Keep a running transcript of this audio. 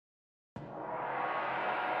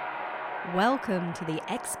Welcome to the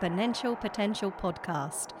Exponential Potential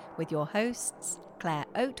Podcast with your hosts, Claire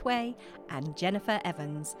Oatway and Jennifer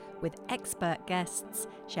Evans, with expert guests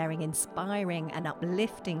sharing inspiring and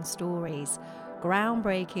uplifting stories,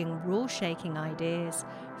 groundbreaking, rule-shaking ideas,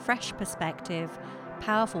 fresh perspective,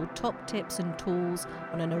 powerful top tips and tools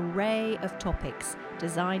on an array of topics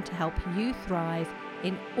designed to help you thrive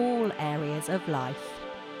in all areas of life.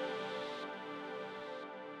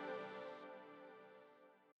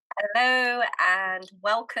 Hello and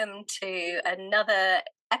welcome to another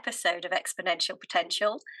episode of Exponential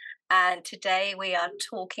Potential. And today we are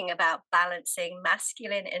talking about balancing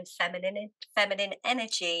masculine and feminine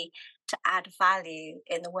energy to add value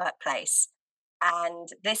in the workplace. And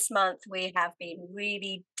this month we have been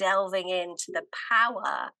really delving into the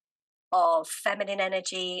power of feminine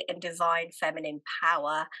energy and divine feminine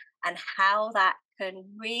power and how that can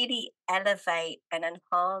really elevate and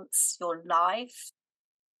enhance your life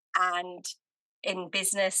and in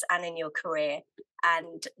business and in your career.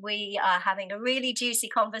 And we are having a really juicy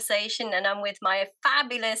conversation, and I'm with my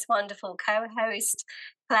fabulous, wonderful co-host,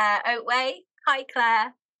 Claire Oatway. Hi,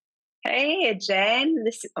 Claire. Hey, Jen.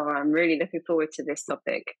 I'm really looking forward to this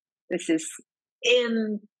topic. This is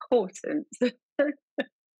important.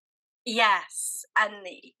 Yes, and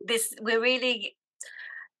we're really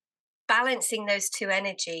balancing those two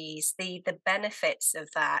energies. The benefits of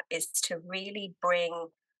that is to really bring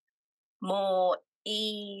more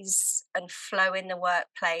ease and flow in the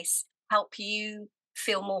workplace, help you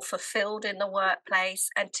feel more fulfilled in the workplace,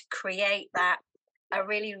 and to create that a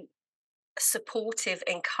really supportive,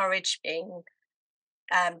 encouraging,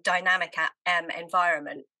 dynamic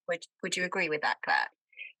environment. Would you agree with that, Claire?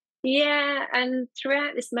 Yeah, and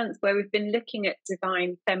throughout this month where we've been looking at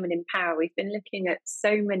divine feminine power, we've been looking at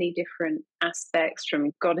so many different aspects,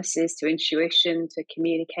 from goddesses to intuition to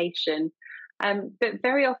communication. But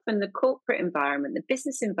very often the corporate environment, the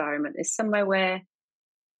business environment, is somewhere where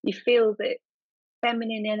you feel that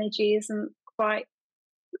feminine energy isn't quite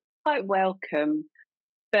welcome.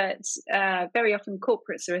 But very often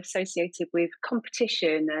corporates are associated with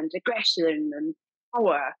competition and aggression and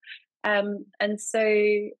power. And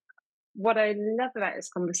so what I love about this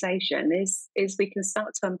conversation is we can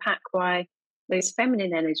start to unpack why those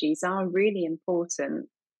feminine energies are really important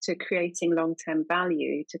to creating long-term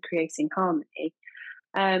value, to creating harmony,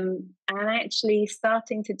 and actually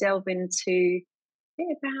starting to delve into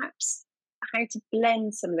perhaps how to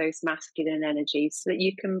blend some of those masculine energies so that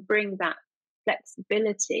you can bring that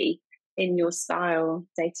flexibility in your style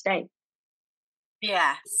day to day.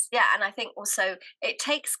 Yes, yeah, and I think also it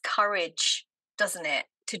takes courage, doesn't it,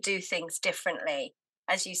 to do things differently.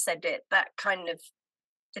 As you said, that kind of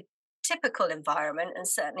the typical environment, and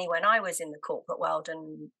certainly when I was in the corporate world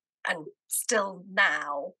and still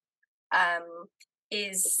now,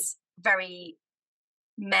 is very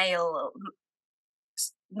male,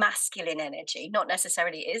 masculine energy. Not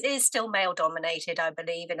necessarily, it is still male dominated, I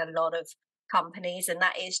believe, in a lot of companies, and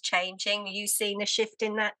that is changing. Are you seeing a shift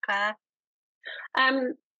in that, Claire?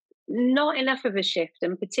 Um, Not enough of a shift,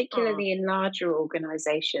 and Mm. particularly in larger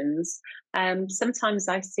organizations. Sometimes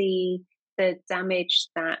I see the damage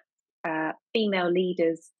that female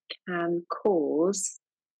leaders can cause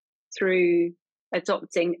through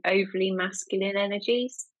adopting overly masculine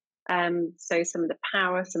energies. So some of the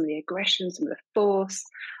power, some of the aggression, some of the force,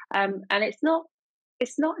 and it's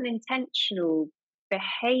not an intentional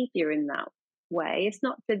behavior in that way. It's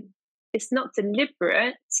not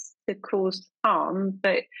deliberate to cause harm,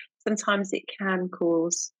 but sometimes it can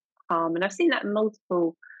cause harm. And I've seen that in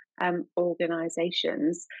multiple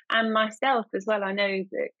organizations and myself as well. I know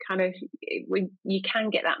that kind of when you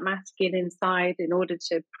can get that masculine side in order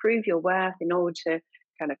to prove your worth, in order to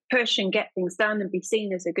kind of push and get things done and be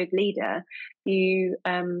seen as a good leader, you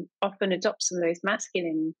often adopt some of those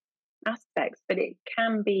masculine aspects, but it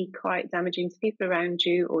can be quite damaging to people around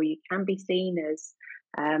you, or you can be seen as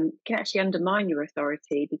can actually undermine your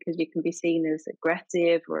authority because you can be seen as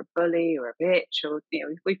aggressive or a bully or a bitch, or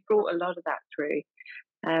we've brought a lot of that through.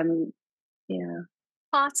 Yeah.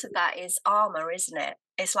 Part of that is armor, isn't it?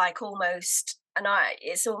 It's like almost,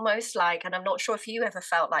 it's almost like, and I'm not sure if you ever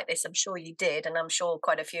felt like this, I'm sure you did, and I'm sure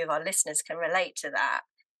quite a few of our listeners can relate to that.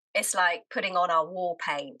 It's like putting on our war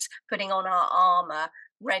paint, putting on our armor,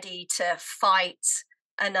 ready to fight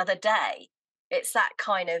another day. It's that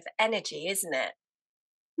kind of energy, isn't it?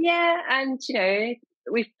 Yeah, and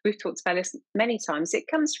we've talked about this many times. It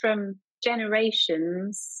comes from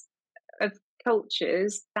generations of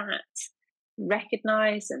cultures that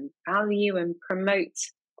recognize and value and promote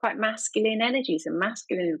quite masculine energies and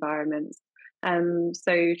masculine environments.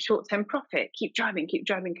 So short-term profit, keep driving, keep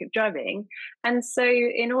driving, keep driving. And so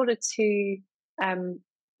in order to um,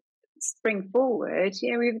 spring forward,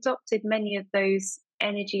 we've adopted many of those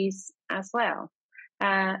energies as well.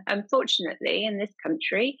 Unfortunately, in this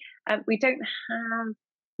country, we don't have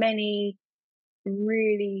many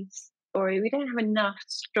really, or we don't have enough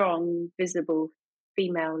strong, visible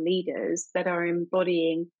female leaders that are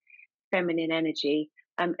embodying feminine energy.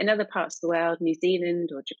 In other parts of the world, New Zealand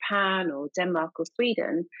or Japan or Denmark or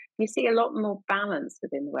Sweden, you see a lot more balance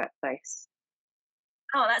within the workplace.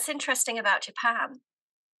 Oh, that's interesting about Japan,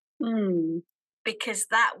 Mm, because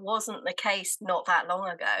that wasn't the case not that long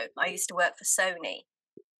ago. I used to work for Sony,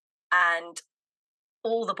 and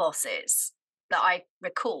all the bosses that I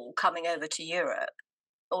recall coming over to Europe,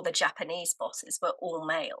 all the Japanese bosses, were all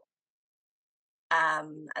male.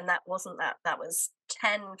 And that wasn't that was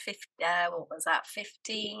 10, 15, what was that,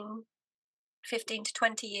 15 to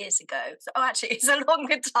 20 years ago. So, oh, actually, it's a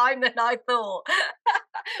longer time than I thought.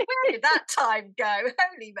 Where did that time go?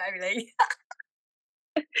 Holy moly.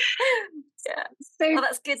 Yeah. so, Well,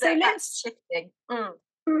 that's good so that let's that's shifting.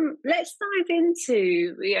 Mm. let's dive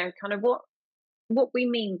into kind of what we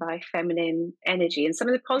mean by feminine energy and some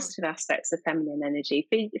of the Mm. positive aspects of feminine energy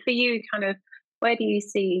for you. Kind of, where do you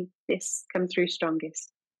see this come through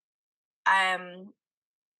strongest? Um,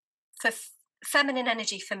 for feminine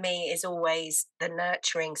energy for me is always the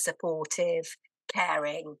nurturing, supportive,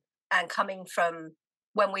 caring, and coming from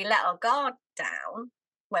when we let our guard down,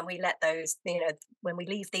 when we let those, when we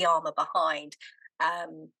leave the armor behind,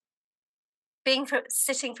 um,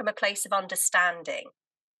 sitting from a place of understanding.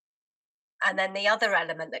 And then the other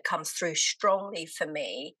element that comes through strongly for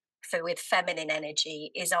me, for with feminine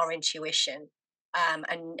energy, is our intuition.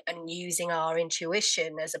 And using our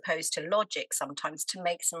intuition as opposed to logic sometimes to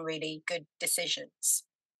make some really good decisions.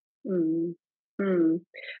 Mm, mm,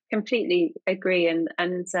 completely agree. And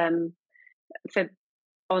for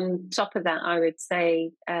on top of that, I would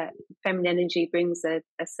say feminine energy brings a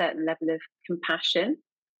certain level of compassion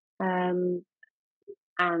um,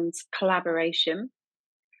 and collaboration,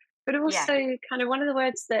 but Yeah. also kind of one of the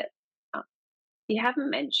words that uh, you haven't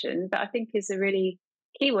mentioned, but I think is a really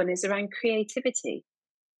key one, is around creativity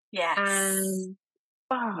Yes. and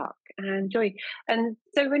spark and joy. And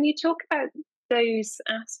so when you talk about those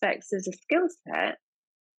aspects as a skill set,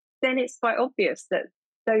 then it's quite obvious that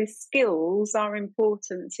those skills are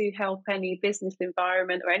important to help any business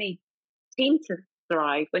environment or any team to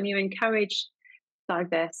thrive. When you encourage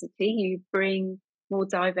diversity, you bring more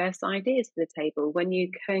diverse ideas to the table. When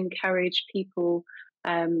you encourage people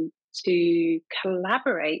to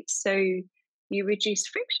collaborate, so you reduce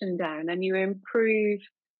friction down and you improve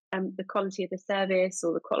the quality of the service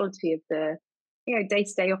or the quality of the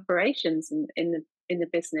day-to-day operations in the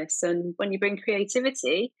business. And when you bring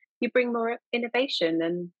creativity, you bring more innovation.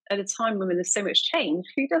 And at a time when there's so much change,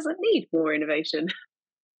 who doesn't need more innovation?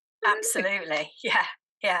 Absolutely. Yeah.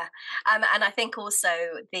 Yeah. And I think also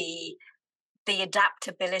the the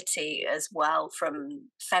adaptability as well from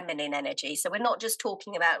feminine energy. So we're not just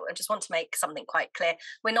talking about, I just want to make something quite clear.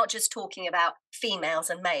 We're not just talking about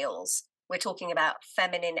females and males. We're talking about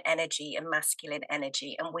feminine energy and masculine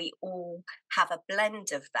energy. And we all have a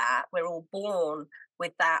blend of that. We're all born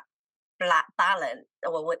with that black balance,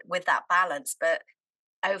 or with that balance, but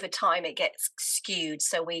over time it gets skewed,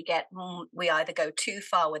 so we either go too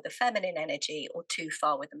far with the feminine energy or too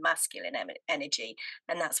far with the masculine energy.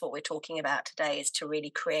 And that's what we're talking about today, is to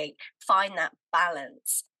really find that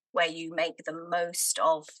balance where you make the most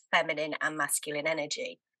of feminine and masculine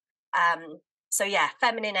energy. So yeah,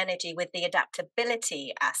 feminine energy with the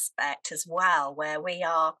adaptability aspect as well, where we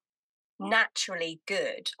are naturally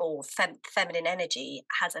good, or feminine energy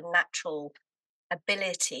has a natural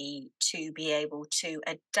ability to be able to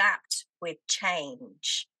adapt with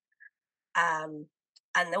change, um,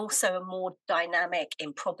 and also a more dynamic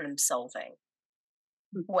in problem solving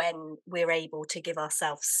when we're able to give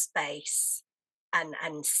ourselves space and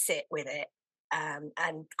sit with it.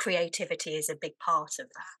 And creativity is a big part of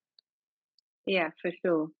that. Yeah, for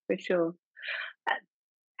sure, for sure. Uh,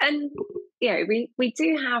 And we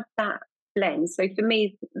do have that blend. So for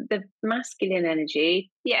me, the masculine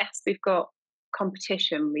energy, yes, we've got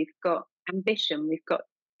competition, we've got ambition, we've got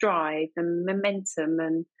drive and momentum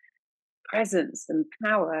and presence and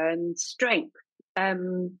power and strength.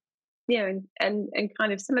 Um, and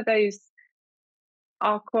kind of some of those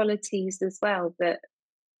are qualities as well that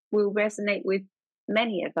will resonate with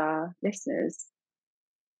many of our listeners.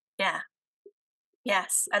 Yeah.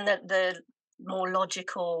 Yes. And the more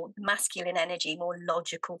logical masculine energy, more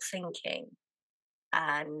logical thinking,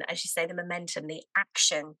 and as you say, the momentum, the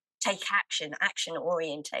action, take action, action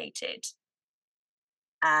orientated.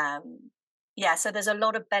 Yeah, so there's a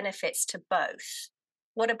lot of benefits to both.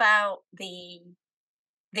 What about the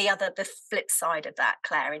flip side of that,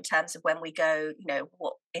 Claire, in terms of when we go,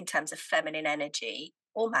 what in terms of feminine energy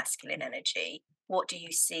or masculine energy, what do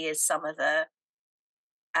you see as some of the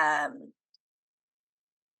um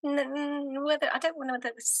whether I don't want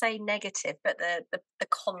to say negative, but the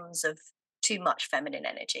cons of too much feminine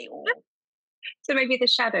energy or So maybe the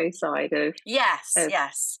shadow side yes, of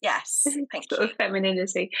yes, yes. Thank sort of you.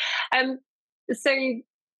 femininity. Um, so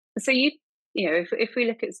so if we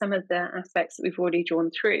look at some of the aspects that we've already drawn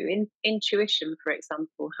through, intuition, for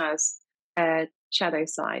example, has a shadow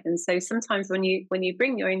side, and so sometimes when you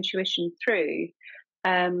bring your intuition through,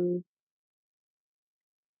 um,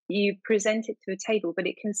 you present it to a table, but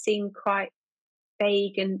it can seem quite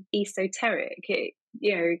vague and esoteric. It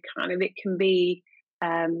can be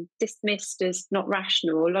dismissed as not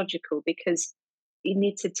rational or logical because you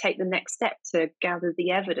need to take the next step to gather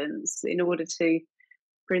the evidence in order to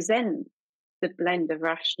present the blend of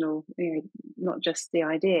rational, not just the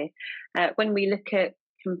idea. When we look at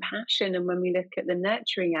compassion and when we look at the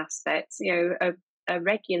nurturing aspects, a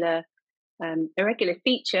regular a regular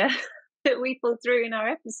feature that we pull through in our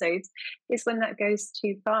episodes is when that goes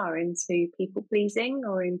too far into people pleasing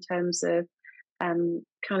or in terms of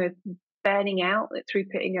kind of burning out through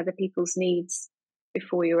putting other people's needs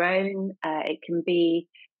before your own. It can be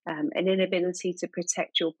an inability to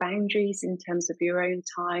protect your boundaries in terms of your own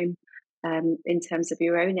time, in terms of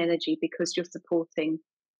your own energy, because you're supporting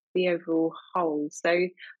the overall whole. So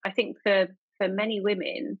I think for many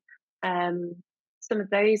women, um, some of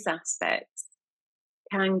those aspects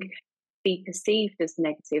can be perceived as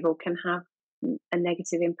negative or can have a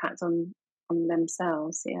negative impact on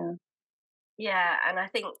themselves. Yeah. Yeah, and I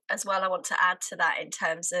think as well I want to add to that in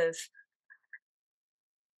terms of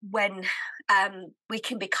when we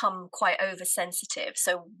can become quite oversensitive.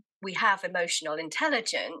 So we have emotional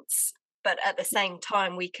intelligence, but at the same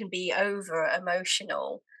time, we can be over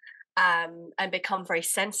emotional and become very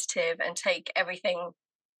sensitive and take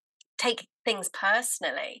things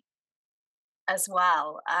personally as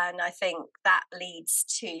well. And I think that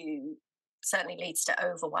certainly leads to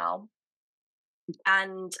overwhelm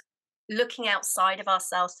and looking outside of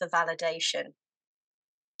ourselves for validation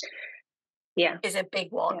Yeah. is a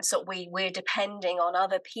big one. Yeah. So we're depending on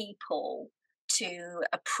other people to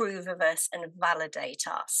approve of us and validate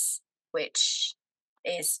us, which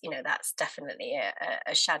is, that's definitely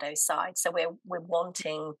a shadow side. So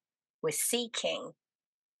we're seeking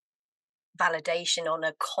validation on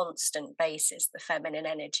a constant basis, the feminine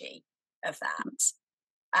energy of that.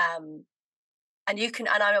 Um,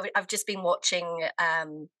 I've just been watching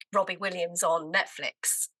Robbie Williams on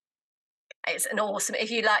Netflix. It's an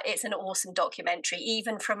awesome documentary,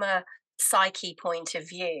 even from a psyche point of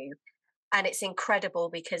view. And it's incredible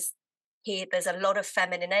because there's a lot of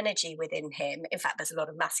feminine energy within him. In fact, there's a lot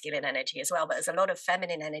of masculine energy as well, but there's a lot of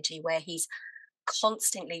feminine energy where he's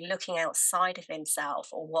constantly looking outside of himself,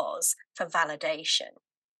 or was, for validation.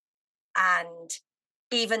 And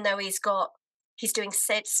even though he's doing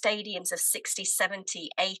stadiums of 60, 70,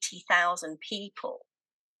 80,000 people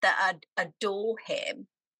that adore him,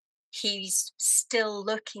 he's still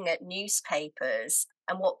looking at newspapers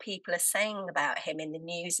and what people are saying about him in the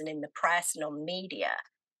news and in the press and on media,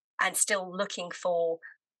 and still looking for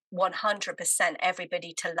 100%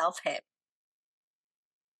 everybody to love him.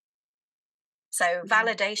 So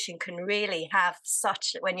validation can really have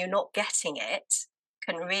when you're not getting it,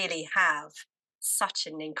 can really have such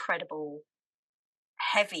an incredible,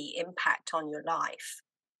 heavy impact on your life.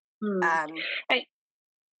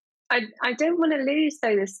 I, I don't want to lose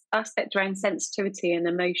though this aspect around sensitivity and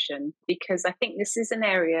emotion, because I think this is an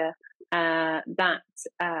area that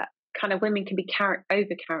kind of women can be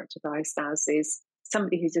over characterized as is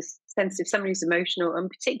somebody who's just sensitive, somebody who's emotional, and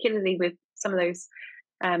particularly with some of those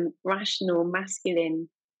rational masculine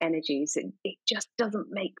energies, it just doesn't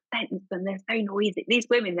make sense. And they're so noisy. These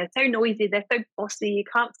women, they're so noisy, they're so bossy. You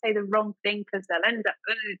can't say the wrong thing because they'll end up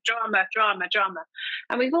drama, drama, drama.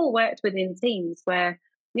 And we've all worked within teams where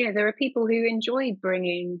there are people who enjoy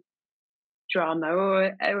bringing drama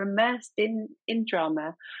or are immersed in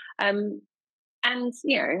drama. And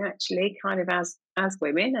actually, kind of as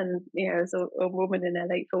women, and as a woman in her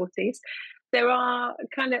late 40s, there are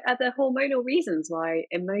kind of other hormonal reasons why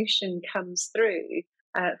emotion comes through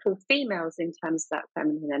for females in terms of that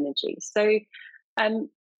feminine energy. So um,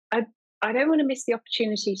 I don't want to miss the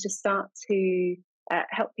opportunity to start to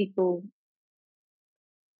help people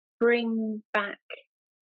bring back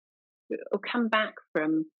or come back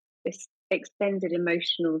from this extended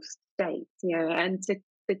emotional state, and to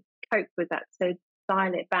cope with that, to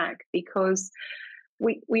dial it back, because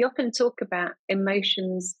we often talk about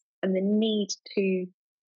emotions and the need to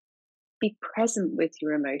be present with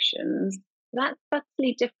your emotions. That's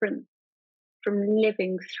subtly different from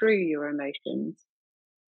living through your emotions.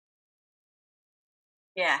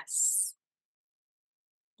 Yes.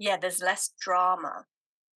 Yeah, there's less drama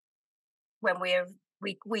when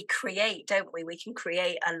we create, don't we? We can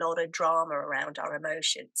create a lot of drama around our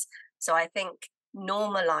emotions. So I think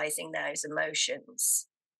normalizing those emotions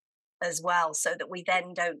as well, so that we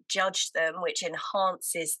then don't judge them, which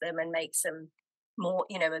enhances them and makes them more,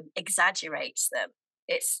 exaggerates them.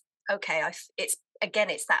 It's okay. It's again,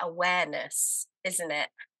 it's that awareness, isn't it?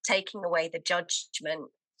 Taking away the judgment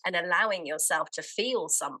and allowing yourself to feel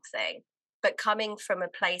something, but coming from a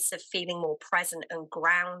place of feeling more present and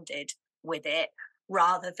grounded with it,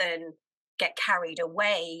 rather than get carried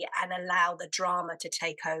away and allow the drama to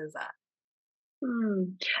take over.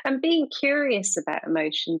 Hmm. And being curious about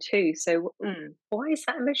emotion too. So, Mm. why is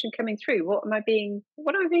that emotion coming through? What am I being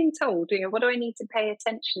told? What do I need to pay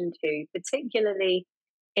attention to, particularly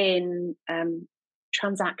in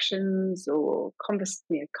transactions or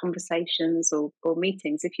conversations or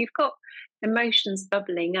meetings? If you've got emotions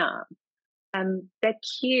bubbling up, they're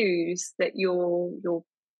cues that your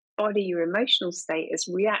body, your emotional state is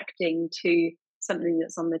reacting to something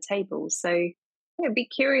that's on the table. So, be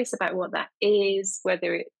curious about what that is,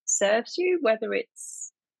 whether it serves you, whether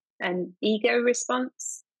it's an ego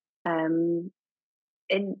response, um,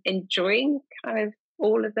 enjoying kind of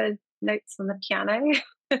all of the notes on the piano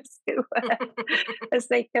as it were, as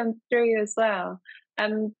they come through as well.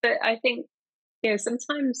 But I think,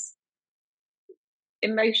 sometimes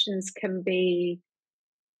emotions can be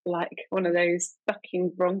like one of those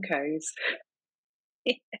bucking broncos.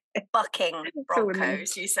 Bucking For women.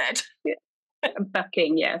 broncos, you said. Yeah,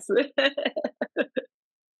 bucking, yes.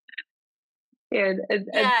 Yeah,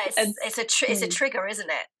 Yeah, and it's a mm, trigger, isn't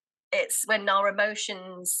it? It's when our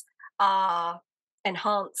emotions are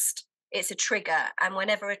enhanced. It's a trigger, and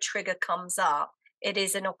whenever a trigger comes up, it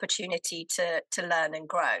is an opportunity to learn and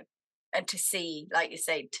grow, and to see, like you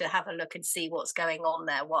say, to have a look and see what's going on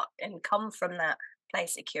there, what and come from that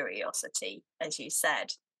place of curiosity, as you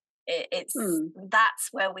said. It's mm, that's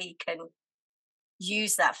where we can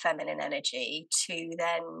use that feminine energy to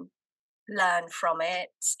then learn from it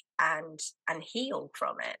and heal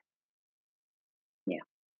from it. yeah,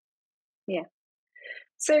 yeah.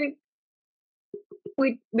 So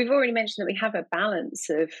we've already mentioned that we have a balance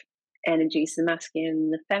of energies, the masculine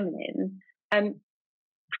and the feminine. Um,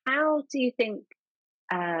 how do you think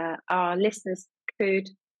our listeners could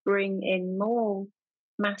bring in more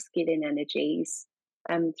masculine energies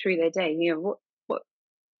through their day? What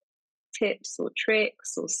tips or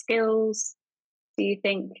tricks or skills do you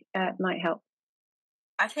think might help?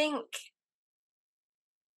 I think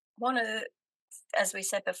one of the, as we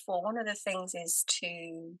said before, one of the things is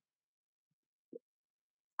to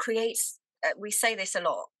create. We say this a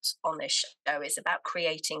lot on this show. Is about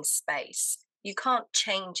creating space. You can't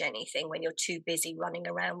change anything when you're too busy running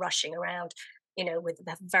around, rushing around, with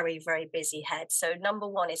a very, very busy head. So number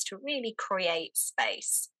one is to really create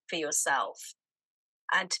space for yourself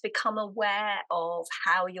and to become aware of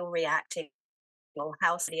how you're reacting or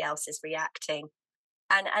how somebody else is reacting,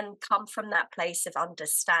 and come from that place of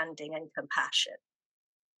understanding and compassion,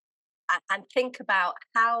 and think about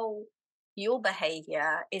how your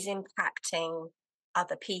behavior is impacting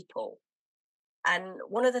other people. And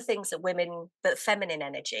one of the things that women, that feminine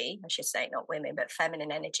energy, I should say, not women, but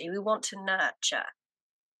feminine energy, we want to nurture.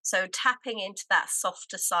 So tapping into that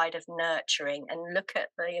softer side of nurturing, and look at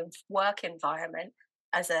the work environment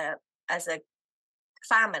as a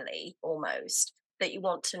family almost, that you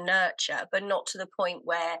want to nurture, but not to the point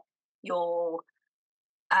where you're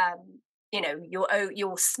um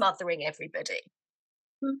you're smothering everybody,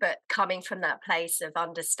 Mm, but coming from that place of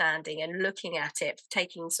understanding and looking at it,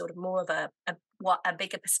 taking sort of more of a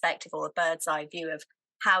bigger perspective or a bird's eye view of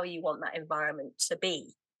how you want that environment to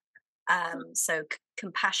be. So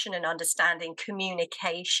compassion and understanding,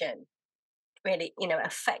 communication, really,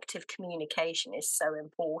 effective communication is so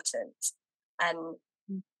important, and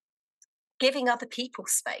mm. giving other people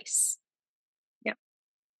space Yeah,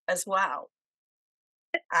 as well.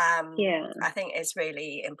 yeah. I think is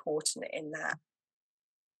really important in that.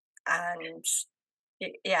 And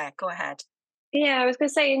yeah, go ahead. Yeah, I was going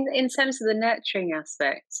to say, in terms of the nurturing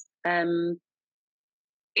aspect,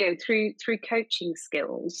 through coaching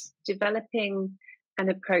skills, developing an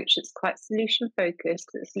approach that's quite solution focused,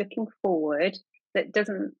 that's looking forward, that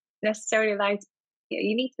doesn't necessarily allow.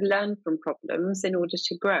 You need to learn from problems in order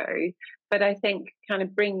to grow, but I think kind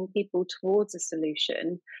of bringing people towards a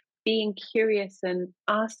solution being curious and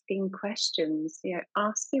asking questions,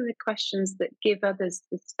 asking the questions that give others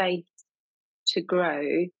the space to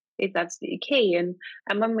grow is absolutely key. And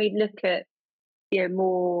when we look at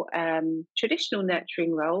more traditional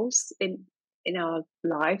nurturing roles in our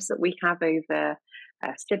lives that we have over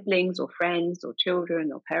siblings or friends or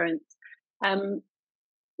children or parents, um,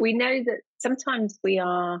 we know that sometimes we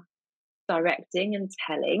are directing and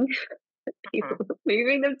telling people, Mhm.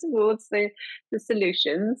 moving them towards the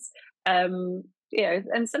solutions. And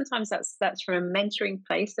sometimes that's from a mentoring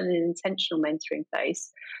place and an intentional mentoring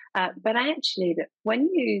place. But actually, that when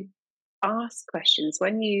you ask questions,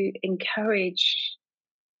 when you encourage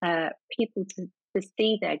people to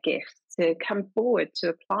see their gifts, to come forward, to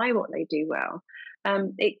apply what they do well,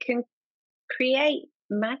 it can create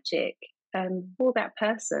magic for that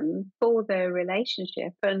person, for their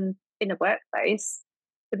relationship, and in a workplace,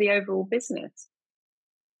 for the overall business.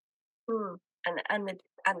 Mm.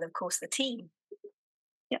 And of course the team,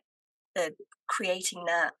 Yeah. the creating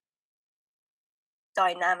that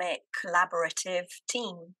dynamic, collaborative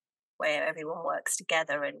team where everyone works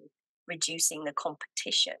together and reducing the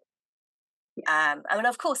competition. And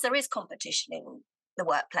of course, there is competition in the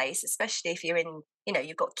workplace, especially if you're in,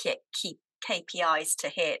 you've got key KPIs to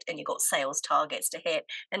hit and you've got sales targets to hit.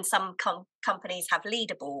 And some companies have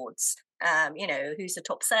leaderboards, who's the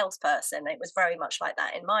top salesperson. It was very much like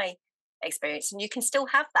that in my experience. And you can still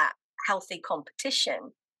have that healthy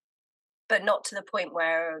competition, but not to the point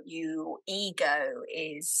where your ego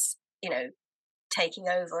is, taking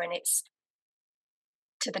over and it's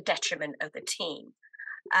to the detriment of the team.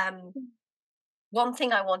 Um, One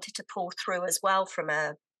thing I wanted to pull through as well from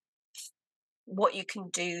a what you can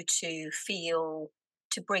do to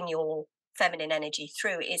bring your feminine energy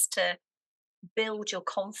through is to build your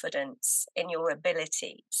confidence in your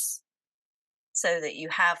abilities so that you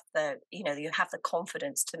have the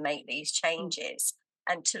confidence to make these Mm. changes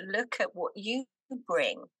and to look at what you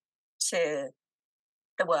bring to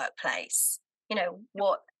the workplace.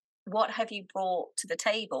 What have you brought to the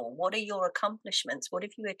table? What are your accomplishments? What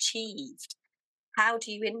have you achieved? How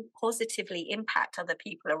do you positively impact other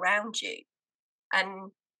people around you?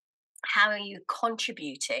 And how are you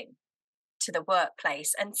contributing to the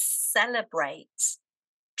workplace? And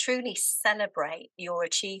truly celebrate your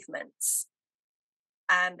achievements.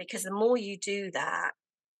 Because the more you do that,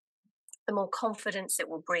 the more confidence it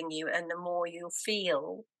will bring you, and the more you'll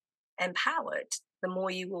feel empowered, the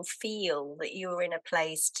more you will feel that you're in a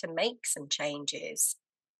place to make some changes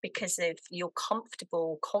because if you're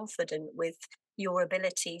comfortable, confident with your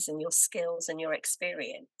abilities and your skills and your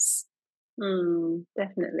experience.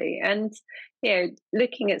 Definitely. And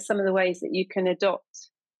looking at some of the ways that you can adopt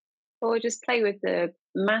or just play with the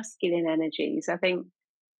masculine energies, I think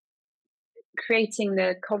creating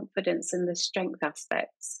the confidence and the strength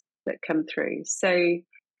aspects that come through. So,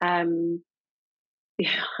 um,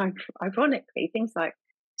 yeah, ironically, things like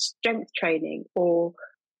strength training or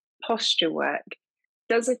posture work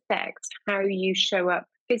does affect how you show up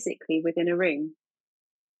physically within a room.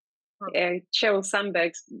 Mm. Sheryl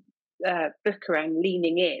Sandberg's book around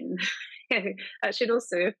leaning in, that should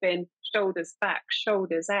also have been shoulders back,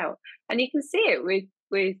 shoulders out, and you can see it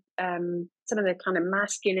with some of the kind of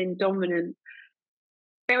masculine, dominant,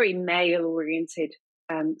 very male oriented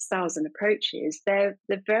styles and approaches. They're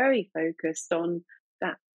very focused on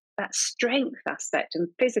that that strength aspect and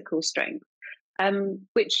physical strength,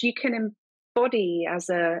 which you can embody as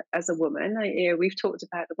a woman. We've talked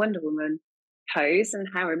about the Wonder Woman pose and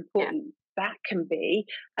how Yeah. important that can be.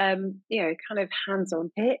 Kind of hands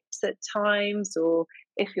on hips at times, or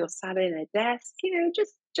if you're sat in a desk,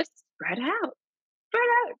 just spread out,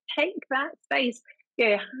 take that space.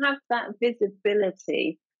 Have that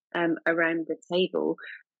visibility around the table.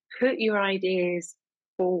 Put your ideas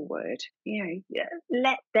forward.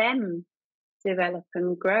 Let them develop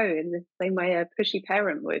and grow in the same way a pushy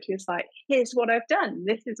parent would. It's like, here's what I've done.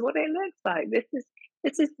 This is what it looks like.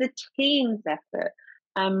 This is the team's effort.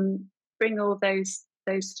 Bring all those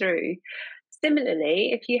through.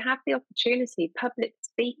 Similarly, if you have the opportunity, public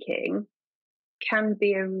speaking can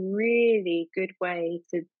be a really good way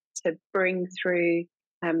to bring through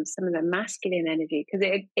some of the masculine energy because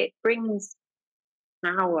it brings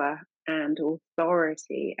power and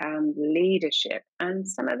authority and leadership and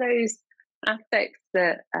some of those aspects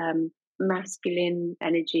that masculine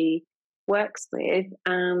energy works with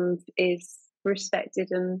and is respected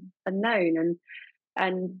and known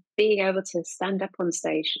and being able to stand up on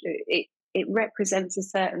stage it represents a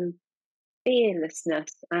certain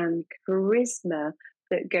fearlessness and charisma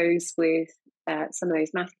that goes with some of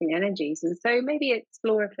those masculine energies. And so maybe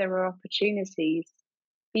explore if there are opportunities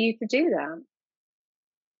for you to do that.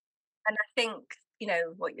 And I think,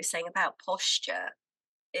 what you're saying about posture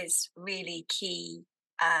is really key.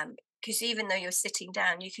 Because even though you're sitting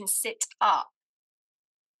down, you can sit up,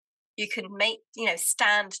 you can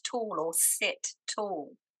stand tall or sit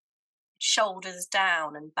tall, shoulders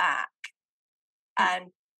down and back.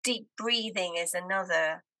 And deep breathing is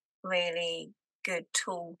another really good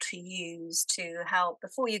tool to use to help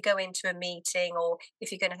before you go into a meeting, or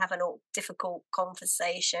if you're going to have a difficult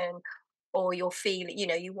conversation, or you're feeling,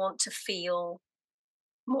 you want to feel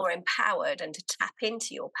more empowered and to tap into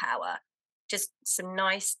your power. Just some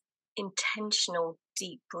nice intentional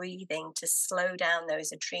deep breathing to slow down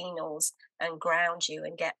those adrenals and ground you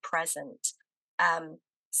and get present.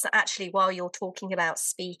 So actually, while you're talking about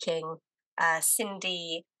speaking,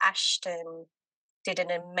 Cindy Ashton did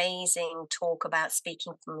an amazing talk about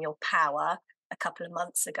speaking from your power a couple of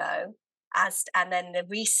months ago. And then the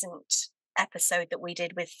recent episode that we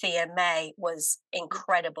did with Thea May was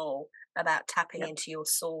incredible, about tapping into your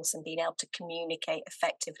source and being able to communicate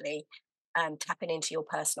effectively, tapping into your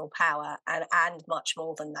personal power, and much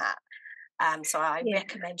more than that. So I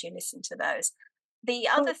recommend you listen to those. The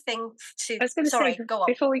other thing I was going to say, go on.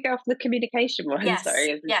 before we go off the communication one,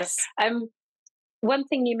 yes. One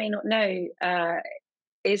thing you may not know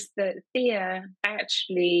is that Thea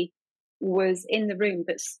actually was in the room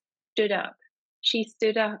but stood up. She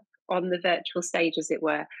stood up on the virtual stage, as it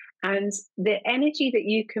were. And the energy that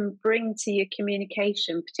you can bring to your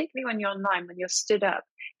communication, particularly when you're online, when you're stood up,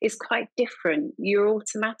 is quite different. You're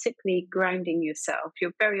automatically grounding yourself.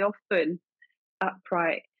 You're very often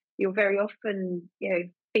upright. You're very often,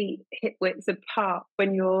 feet hip width apart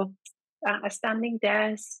when you're at a standing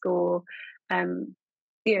desk, or in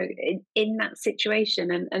that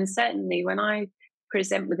situation. And certainly when I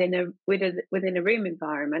present within a room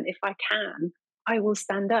environment, if I can, I will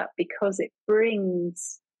stand up, because it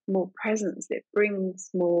brings more presence, it brings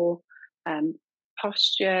more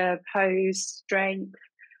posture, pose, strength,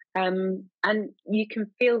 and you can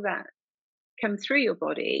feel that come through your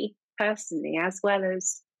body personally, as well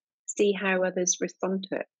as see how others respond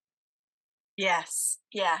to it. Yes,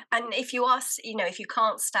 yeah. And if you are, if you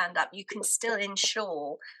can't stand up, you can still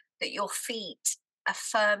ensure that your feet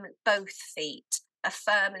both feet are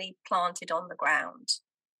firmly planted on the ground.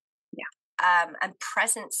 Yeah. And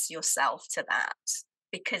presence yourself to that,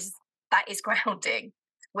 because that is grounding,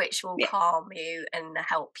 which will calm you and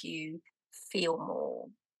help you feel more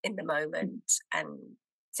in the moment. And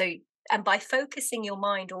by focusing your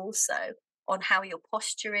mind also on how your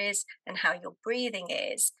posture is and how your breathing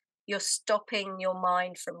is, you're stopping your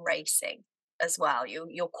mind from racing as well.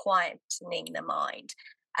 You're quietening the mind,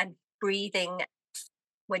 and breathing.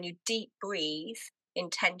 When you deep breathe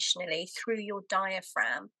intentionally through your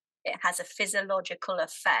diaphragm, it has a physiological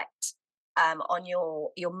effect on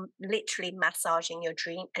you're literally massaging your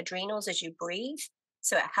adrenals as you breathe.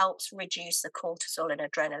 So it helps reduce the cortisol and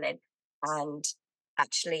adrenaline, and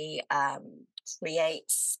actually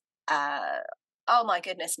creates, oh my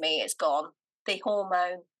goodness me, it's gone. The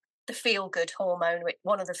hormone, the feel good hormone,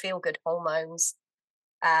 one of the feel good hormones.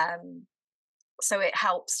 So it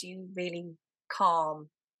helps you really calm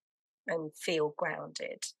and feel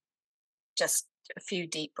grounded. Just a few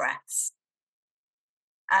deep breaths.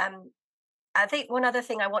 I think one other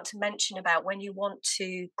thing I want to mention about when you want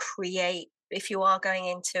to create, if you are going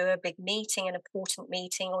into a big meeting, an important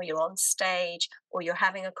meeting, or you're on stage, or you're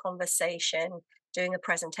having a conversation, doing a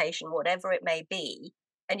presentation, whatever it may be,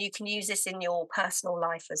 and you can use this in your personal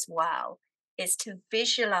life as well, is to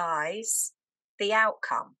visualize the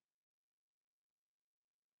outcome.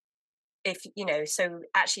 So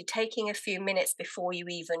actually taking a few minutes before you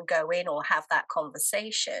even go in or have that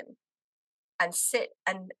conversation, and sit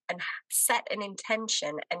and set an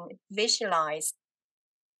intention and visualize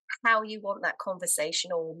how you want that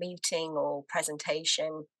conversation or meeting or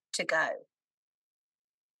presentation to go.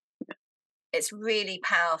 It's really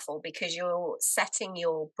powerful, because you're setting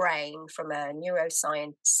your brain, from a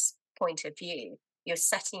neuroscience point of view, you're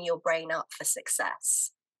setting your brain up for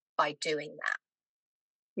success by doing that.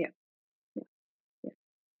 Yeah.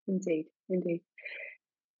 Indeed.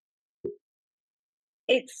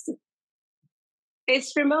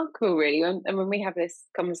 It's remarkable, really, and when we have this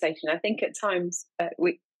conversation, I think at times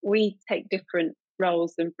we take different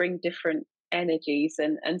roles and bring different energies,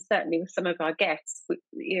 and certainly with some of our guests,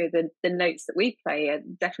 the notes that we play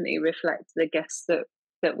definitely reflect the guests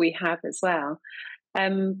that we have as well.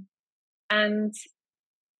 And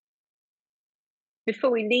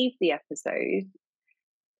before we leave the episode,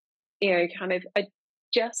 I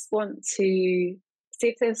just want to see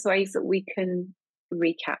if there's ways that we can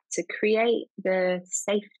recap to create the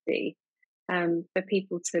safety for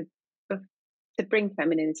people to to bring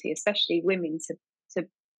femininity, especially women to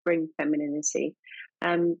bring femininity.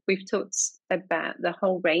 We've talked about the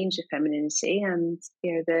whole range of femininity, and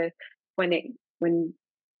the when it when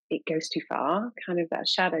it goes too far, kind of that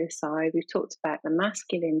shadow side. We've talked about the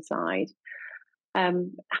masculine side.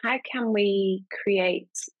 How can we create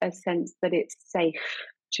a sense that it's safe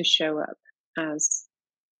to show up as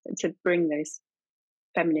to bring those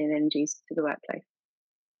feminine energies to the workplace?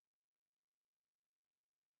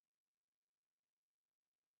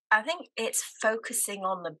 I think it's focusing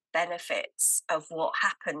on the benefits of what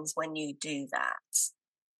happens when you do that.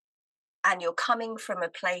 And you're coming from a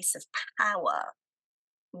place of power,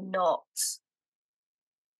 not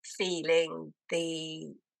feeling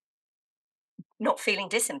the not feeling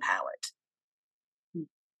disempowered. Mm.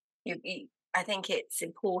 I think it's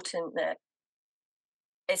important that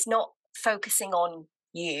it's not focusing on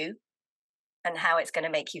you and how it's going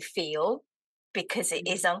to make you feel, because it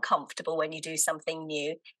is uncomfortable when you do something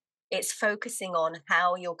new. It's focusing on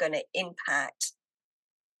how you're going to impact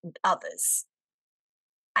others.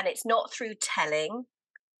 And it's not through telling,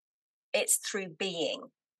 it's through being.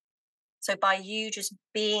 So by you just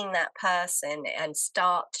being that person and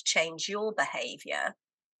start to change your behavior,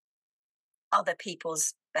 other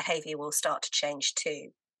people's behavior will start to change too.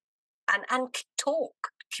 And talk,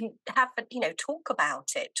 talk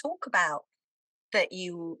about it. Talk about that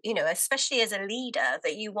especially as a leader,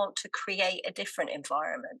 that you want to create a different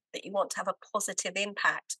environment, that you want to have a positive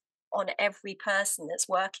impact on every person that's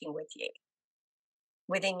working with you,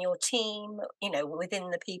 within your team,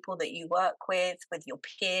 within the people that you work with your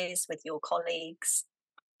peers, with your colleagues.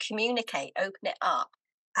 Communicate, open it up.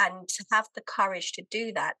 And to have the courage to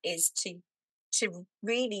do that is to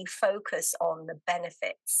really focus on the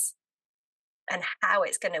benefits and how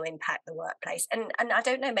it's going to impact the workplace. And I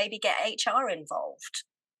don't know, maybe get HR involved.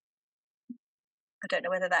 I don't know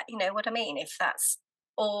whether that, you know what I mean, if that's,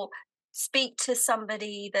 or speak to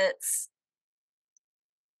somebody that's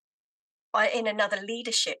in another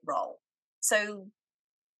leadership role. So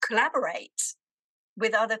collaborate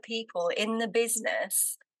with other people in the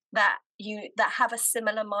business that have a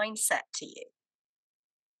similar mindset to you.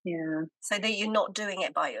 Yeah. So that you're not doing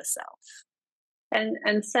it by yourself.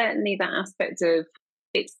 And certainly that aspect of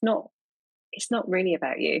it's not really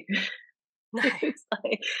about you. No. It's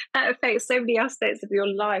like, that affects so many aspects of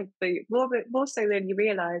your life, but more so than you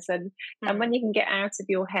realize. And when you can get out of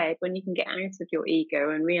your head, when you can get out of your ego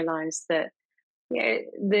and realize that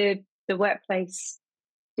the workplace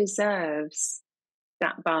deserves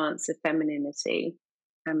that balance of femininity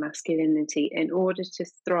and masculinity in order to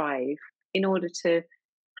thrive, in order to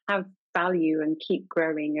have value and keep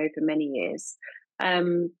growing over many years.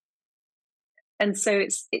 And so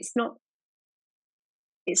it's not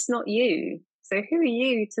you. So who are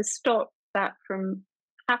you to stop that from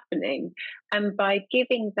happening? And by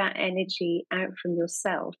giving that energy out from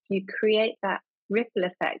yourself, you create that ripple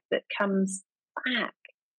effect that comes back,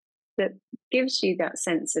 that gives you that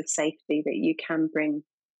sense of safety that you can bring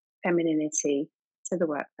femininity to the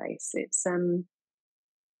workplace. It's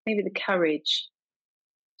maybe the courage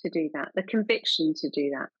to do that, the conviction to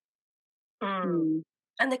do that. And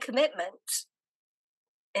the commitment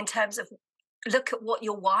in terms of, look at what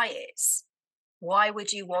your why is. Why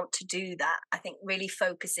would you want to do that? I think really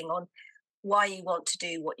focusing on why you want to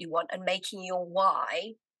do what you want and making your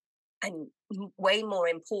why and way more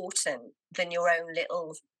important than your own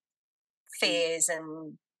little fears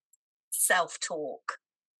and self-talk.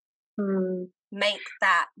 Make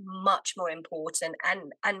that much more important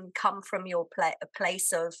and come from your a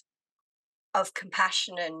place of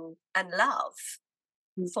compassion and love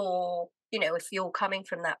for, if you're coming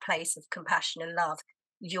from that place of compassion and love,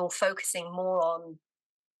 you're focusing more on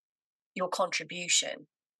your contribution.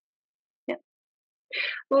 Yeah.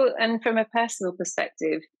 Well, and from a personal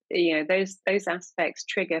perspective, those aspects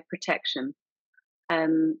trigger protection,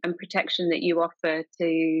 and protection that you offer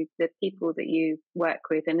to the people that you work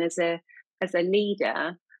with. And as a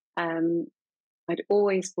leader, I'd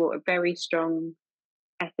always brought a very strong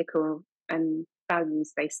ethical and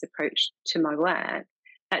values-based approach to my work.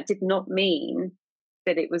 That did not mean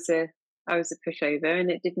that I was a pushover, and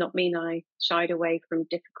it did not mean I shied away from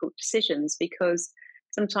difficult decisions, because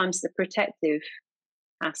sometimes the protective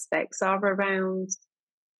aspects are around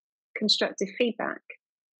constructive feedback.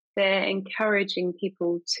 They're encouraging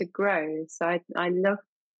people to grow. So I love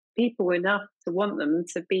people enough to want them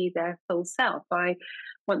to be their full self. I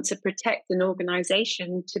want to protect an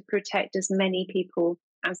organization to protect as many people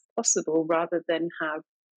as possible rather than have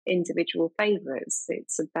individual favorites.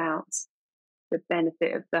 It's about the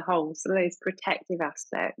benefit of the whole. So those protective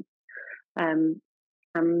aspects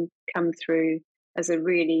come through as a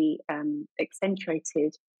really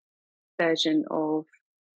accentuated version of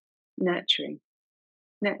nurturing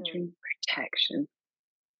protection,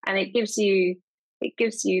 and it gives you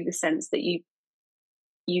the sense that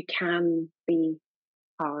you can be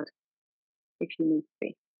hard if you need to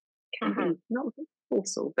be. Can be not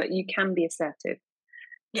forceful, but you can be assertive.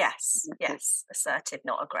 Yes, assertive,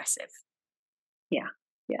 not aggressive.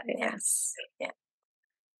 Yes.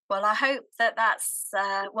 Well, I hope that's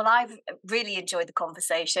I've really enjoyed the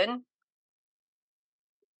conversation,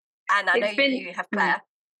 and I know you have, Claire.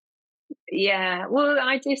 Yeah, well,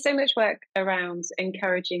 I do so much work around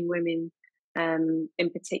encouraging women, in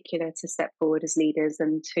particular, to step forward as leaders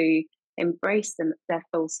and to embrace their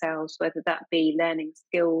full selves, whether that be learning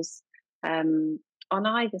skills on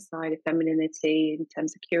either side of femininity in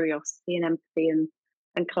terms of curiosity and empathy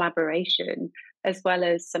and collaboration, as well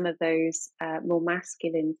as some of those more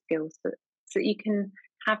masculine skills, so that you can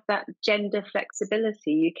have that gender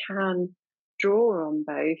flexibility. You can draw on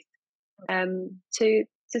both to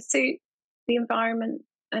suit the environment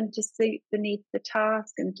and to suit the needs of the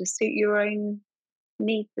task and to suit your own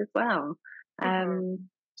needs as well.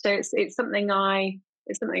 So it's something I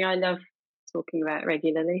love talking about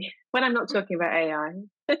regularly when I'm not talking about AI.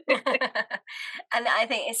 And I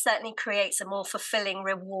think it certainly creates a more fulfilling,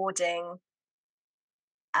 rewarding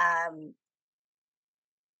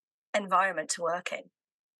environment to work in,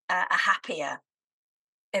 a happier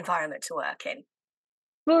environment to work in.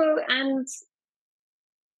 Well, and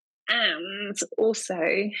also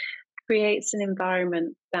creates an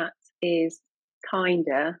environment that is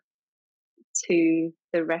kinder to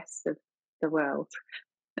the rest of the world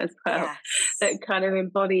as well. Yes. That kind of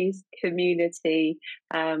embodies community,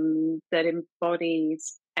 that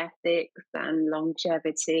embodies ethics and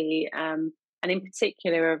longevity, and in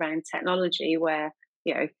particular around technology, where,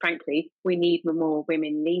 you know, frankly, we need more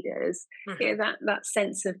women leaders. You know, that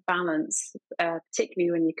sense of balance,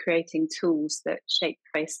 particularly when you're creating tools that shape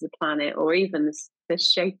the face of the planet, or even the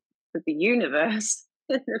shape of the universe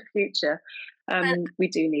in the future. We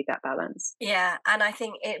do need that balance. Yeah, and I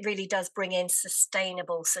think it really does bring in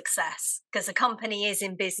sustainable success, because a company is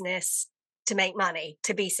in business to make money,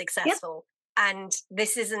 to be successful. Yep. And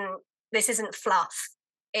this isn't fluff.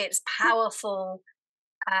 It's powerful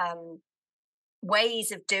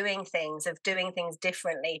ways of doing things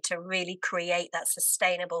differently to really create that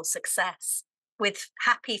sustainable success with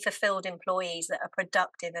happy, fulfilled employees that are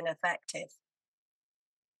productive and effective.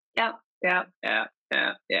 Yeah.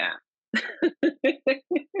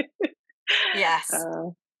 Yes.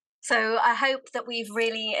 So I hope that we've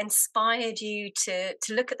really inspired you to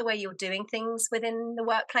look at the way you're doing things within the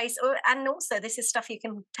workplace, and also this is stuff you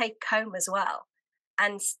can take home as well,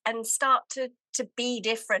 and start to be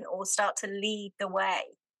different, or start to lead the way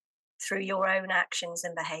through your own actions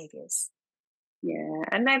and behaviours. Yeah,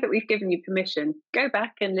 and now that we've given you permission, go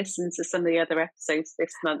back and listen to some of the other episodes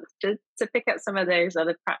this month to pick up some of those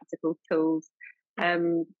other practical tools.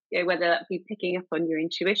 Whether that be picking up on your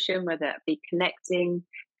intuition, whether that be connecting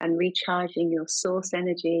and recharging your source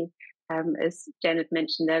energy, as Jen had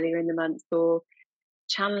mentioned earlier in the month, or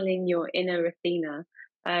channeling your inner Athena.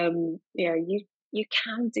 You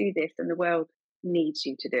can do this, and the world needs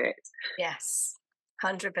you to do it. Yes,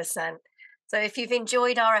 100%. So if you've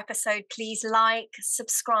enjoyed our episode, please like,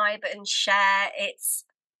 subscribe, and share.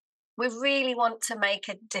 We really want to make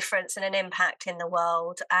a difference and an impact in the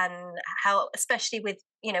world, and how, especially with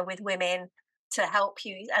women, to help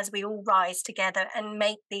you as we all rise together and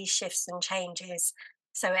make these shifts and changes.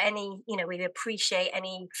 So we appreciate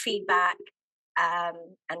any feedback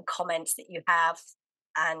and comments that you have.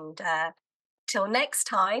 And till next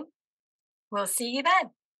time, we'll see you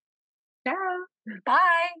then. Ciao.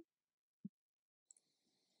 Bye.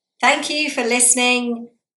 Thank you for listening.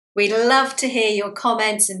 We'd love to hear your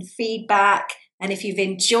comments and feedback. And if you've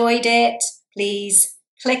enjoyed it, please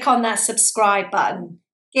click on that subscribe button,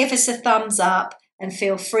 give us a thumbs up, and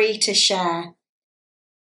feel free to share.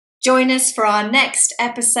 Join us for our next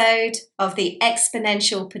episode of the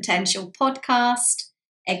Exponential Potential Podcast.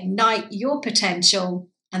 Ignite your potential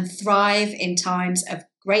and thrive in times of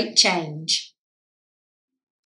great change.